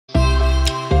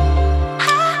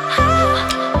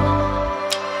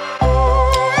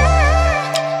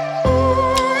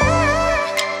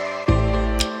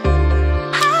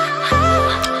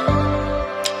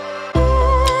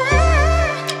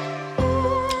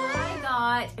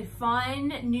a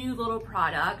fun new little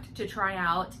product to try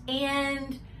out,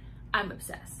 and I'm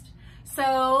obsessed.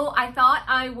 So I thought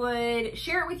I would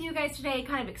share it with you guys today,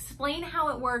 kind of explain how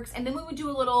it works, and then we would do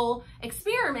a little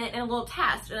experiment and a little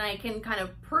test, and I can kind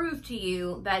of prove to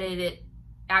you that it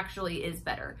actually is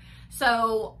better.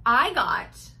 So I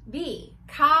got the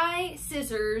Kai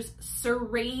Scissors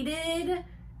Serrated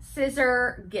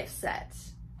Scissor gift set.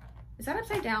 Is that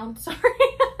upside down? Sorry.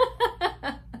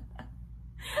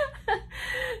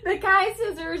 The Kai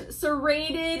Scissors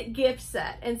Serrated gift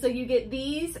set. And so you get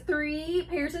these 3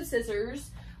 pairs of scissors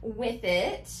with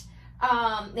it.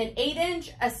 An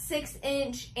 8-inch, a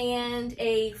 6-inch, and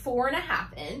a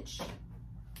 4.5-inch.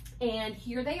 And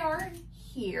here they are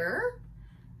here,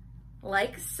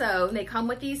 like so. And they come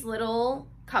with these little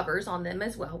covers on them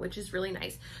as well, which is really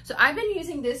nice. So I've been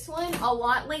using this one a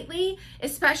lot lately,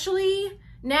 especially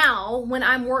now when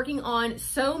I'm working on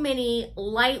so many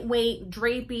lightweight,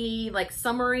 drapey, like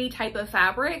summery type of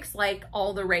fabrics, like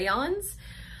all the rayons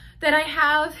that I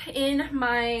have in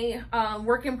my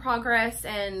work in progress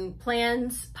and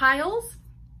plans piles.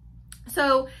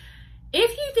 So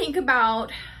if you think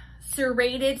about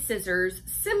serrated scissors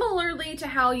similarly to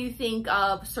how you think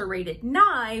of serrated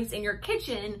knives in your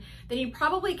kitchen, then you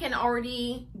probably can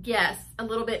already guess a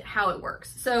little bit how it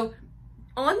works. So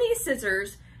on these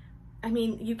scissors, I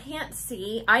mean, you can't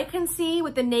see. I can see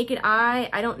with the naked eye.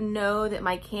 I don't know that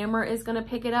my camera is gonna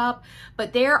pick it up,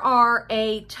 but there are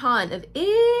a ton of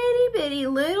itty bitty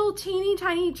little teeny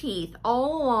tiny teeth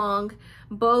all along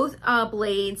both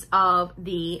blades of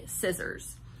the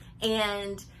scissors.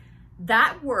 And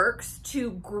that works to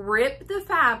grip the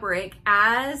fabric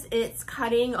as it's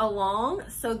cutting along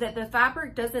so that the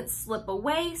fabric doesn't slip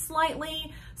away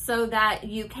slightly, so that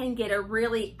you can get a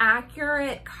really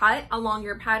accurate cut along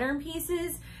your pattern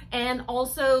pieces, and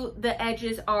also the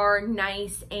edges are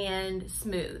nice and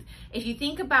smooth. If you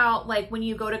think about like when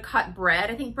you go to cut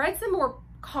bread, I think bread's the more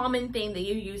common thing that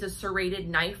you use a serrated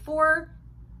knife for.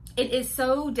 It is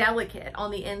so delicate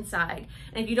on the inside.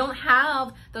 And if you don't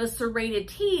have those serrated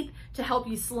teeth to help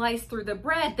you slice through the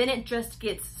bread, then it just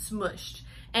gets smushed.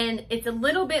 And it's a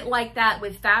little bit like that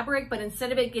with fabric, but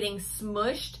instead of it getting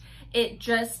smushed, it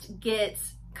just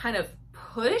gets kind of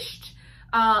pushed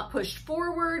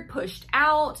forward, pushed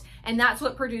out, and that's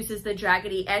what produces the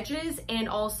jaggedy edges and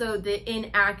also the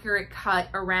inaccurate cut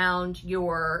around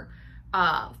your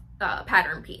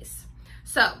pattern piece.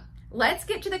 So let's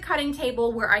get to the cutting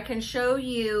table where I can show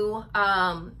you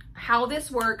how this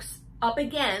works up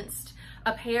against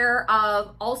a pair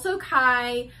of also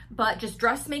Kai, but just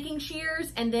dressmaking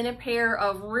shears, and then a pair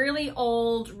of really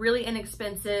old, really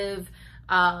inexpensive,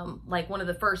 like one of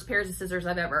the first pairs of scissors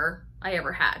I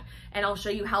ever had. And I'll show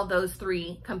you how those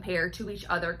 3 compare to each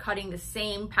other, cutting the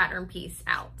same pattern piece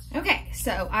out. Okay,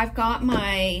 so I've got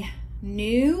my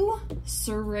new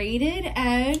serrated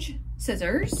edge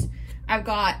scissors. I've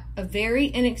got a very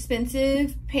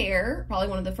inexpensive pair, probably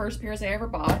one of the first pairs I ever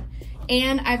bought.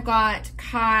 And I've got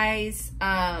Kai's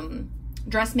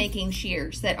dressmaking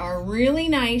shears that are really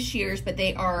nice shears, but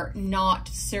they are not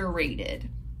serrated.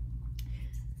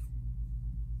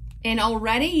 And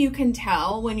already you can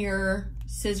tell when you're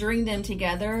scissoring them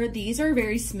together, these are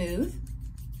very smooth.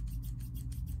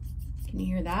 Can you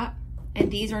hear that? And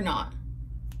these are not.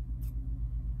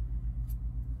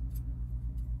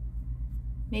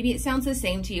 Maybe it sounds the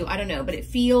same to you, I don't know, but it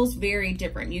feels very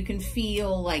different. You can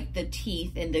feel like the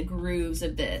teeth and the grooves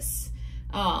of this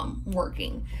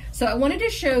working. So I wanted to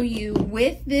show you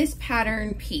with this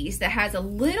pattern piece that has a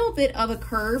little bit of a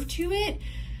curve to it,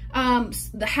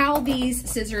 how these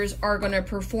scissors are gonna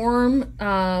perform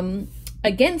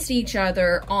against each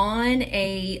other on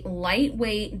a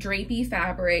lightweight drapey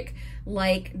fabric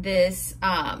like this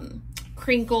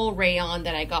crinkle rayon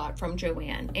that I got from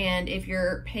Joann. And if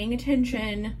you're paying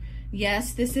attention,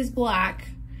 yes, this is black,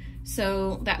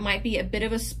 so that might be a bit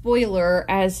of a spoiler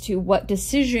as to what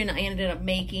decision I ended up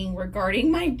making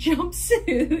regarding my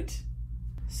jumpsuit.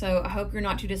 So I hope you're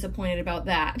not too disappointed about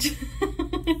that.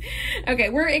 Okay,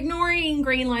 we're ignoring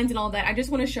grain lines and all that. I just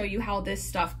want to show you how this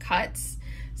stuff cuts.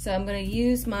 So I'm going to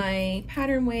use my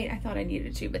pattern weight. I thought I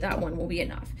needed to, but that one will be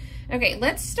enough. Okay,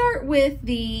 let's start with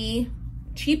the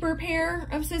cheaper pair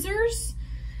of scissors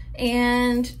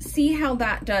and see how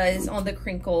that does on the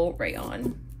crinkle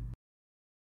rayon.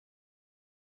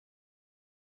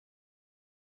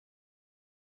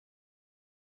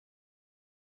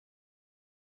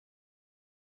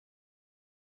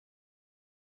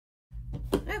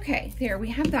 Okay, there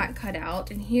we have that cut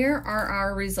out, and here are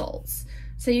our results.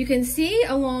 So you can see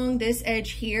along this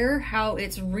edge here how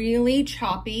it's really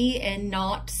choppy and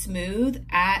not smooth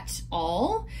at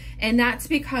all. And that's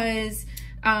because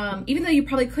even though you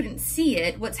probably couldn't see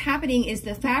it, what's happening is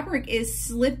the fabric is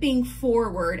slipping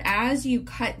forward. As you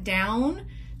cut down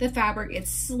the fabric,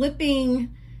 it's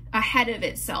slipping ahead of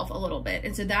itself a little bit.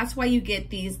 And so that's why you get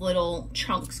these little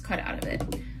chunks cut out of it.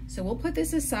 So we'll put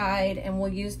this aside and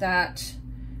we'll use that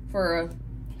for a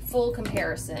full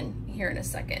comparison here in a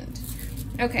second.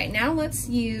 Okay, now let's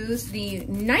use the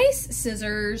nice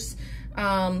scissors,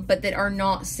 but that are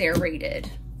not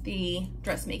serrated, the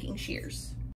dressmaking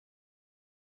shears.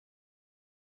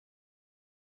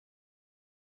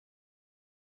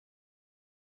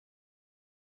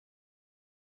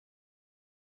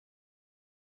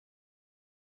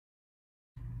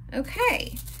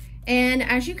 Okay, and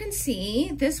as you can see,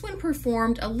 this one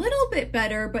performed a little bit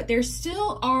better, but there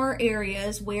still are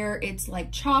areas where it's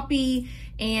like choppy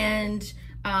and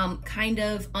kind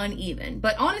of uneven,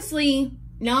 but honestly,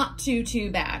 not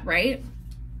too bad, right?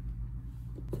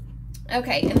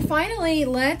 Okay, and finally,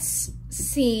 let's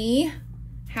see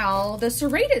how the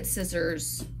serrated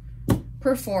scissors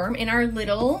perform in our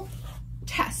little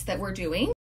test that we're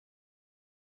doing.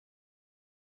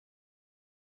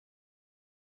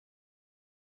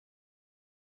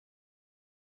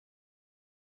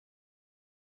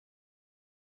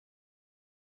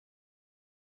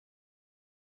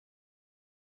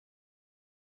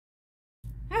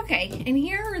 Okay, and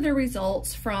here are the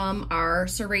results from our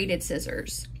serrated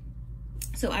scissors.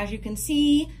 So as you can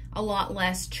see, a lot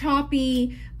less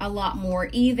choppy, a lot more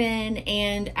even,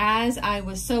 and as I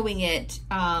was sewing it,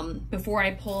 before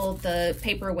I pulled the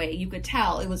paper away, you could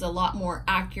tell it was a lot more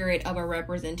accurate of a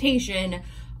representation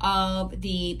of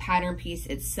the pattern piece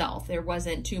itself. There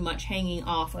wasn't too much hanging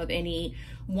off of any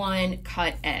one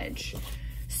cut edge.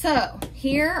 So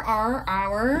here are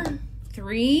our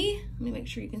three, let me make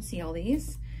sure you can see all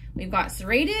these. We've got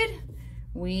serrated,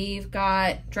 we've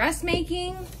got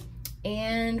dressmaking,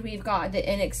 and we've got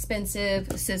the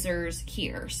inexpensive scissors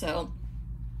here. So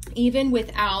even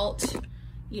without,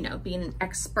 you know, being an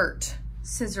expert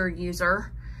scissor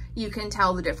user, you can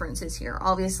tell the differences here.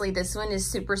 Obviously this one is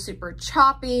super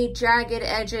choppy, jagged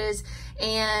edges,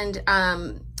 and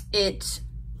it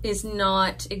is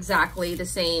not exactly the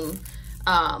same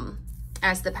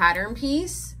as the pattern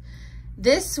piece.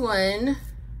 This one,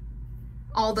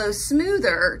 although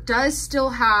smoother, does still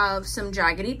have some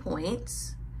jaggedy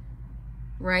points,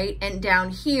 right? And down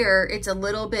here, it's a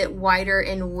little bit wider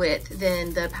in width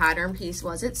than the pattern piece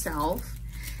was itself.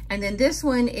 And then this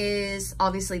one is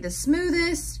obviously the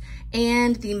smoothest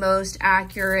and the most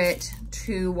accurate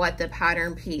to what the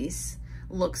pattern piece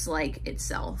looks like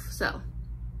itself. So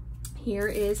here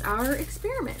is our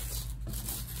experiment.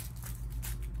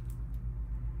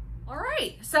 All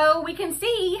right, so we can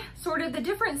see sort of the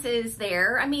differences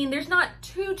there. I mean, there's not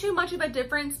too much of a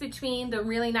difference between the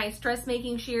really nice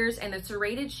dressmaking shears and the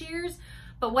serrated shears,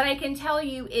 but what I can tell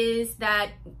you is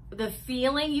that the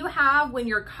feeling you have when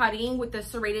you're cutting with the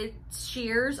serrated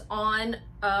shears on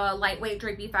a lightweight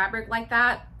drapey fabric like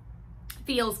that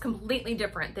feels completely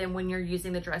different than when you're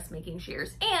using the dressmaking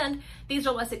shears, and these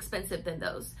are less expensive than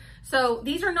those. So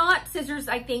these are not scissors,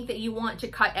 I think, that you want to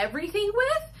cut everything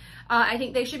with. I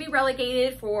think they should be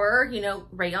relegated for, you know,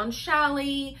 rayon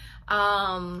challis,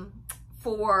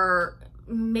 for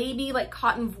maybe like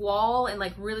cotton voile and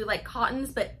like really like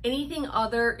cottons, but anything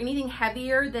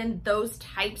heavier than those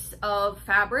types of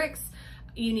fabrics,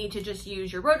 you need to just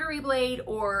use your rotary blade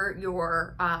or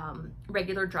your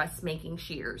regular dressmaking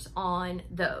shears on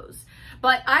those.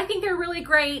 But I think they're really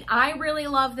great. I really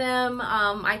love them.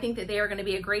 I think that they are going to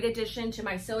be a great addition to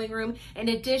my sewing room. In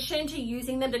addition to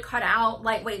using them to cut out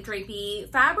lightweight drapey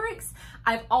fabrics,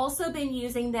 I've also been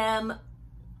using them,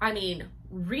 I mean,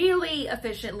 really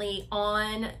efficiently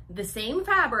on the same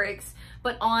fabrics,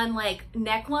 but on like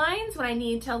necklines when I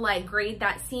need to like grade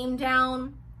that seam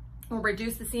down or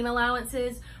reduce the seam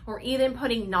allowances, or even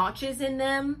putting notches in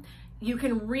them. You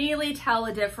can really tell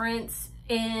a difference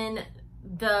in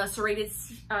the serrated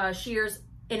shears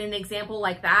in an example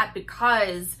like that,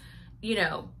 because, you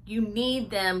know, you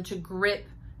need them to grip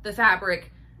the fabric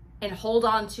and hold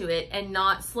on to it and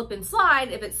not slip and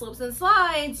slide. If it slips and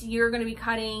slides, you're gonna be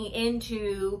cutting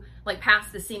into like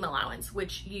past the seam allowance,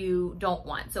 which you don't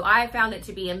want. So I found it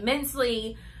to be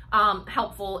immensely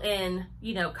helpful in,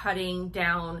 you know, cutting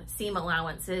down seam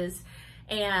allowances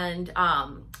and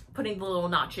putting the little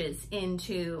notches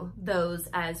into those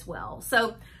as well.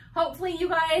 So hopefully you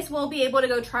guys will be able to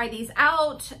go try these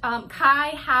out. Kai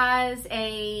has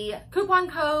a coupon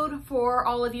code for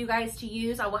all of you guys to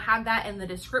use. I will have that in the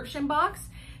description box.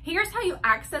 Here's how you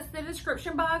access the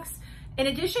description box. In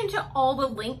addition to all the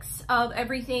links of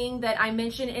everything that I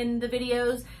mentioned in the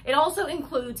videos, it also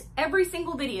includes every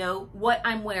single video what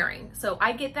I'm wearing. So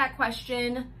I get that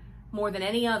question more than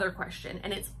any other question,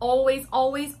 and it's always,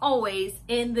 always, always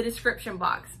in the description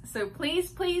box. So please,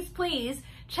 please, please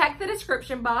check the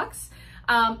description box.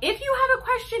 If you have a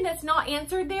question that's not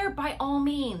answered there, by all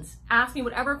means, ask me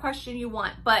whatever question you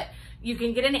want, but you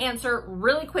can get an answer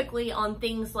really quickly on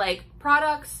things like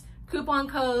products, coupon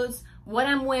codes, what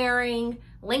I'm wearing,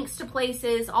 links to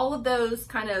places, all of those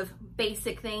kind of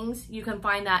basic things. You can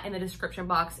find that in the description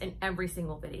box in every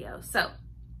single video. So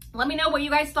let me know what you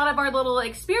guys thought of our little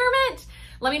experiment.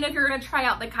 Let me know if you're gonna try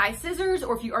out the Kai scissors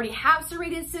or if you already have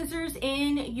serrated scissors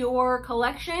in your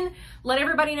collection. Let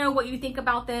everybody know what you think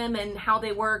about them and how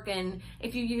they work and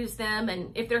if you use them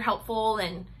and if they're helpful,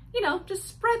 and you know, just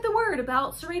spread the word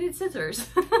about serrated scissors.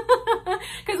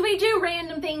 Because we do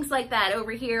random things like that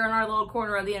over here in our little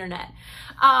corner of the internet.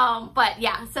 But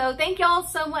yeah, so thank y'all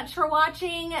so much for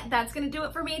watching. That's gonna do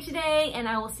it for me today, and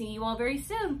I will see you all very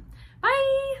soon.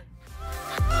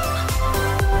 Bye.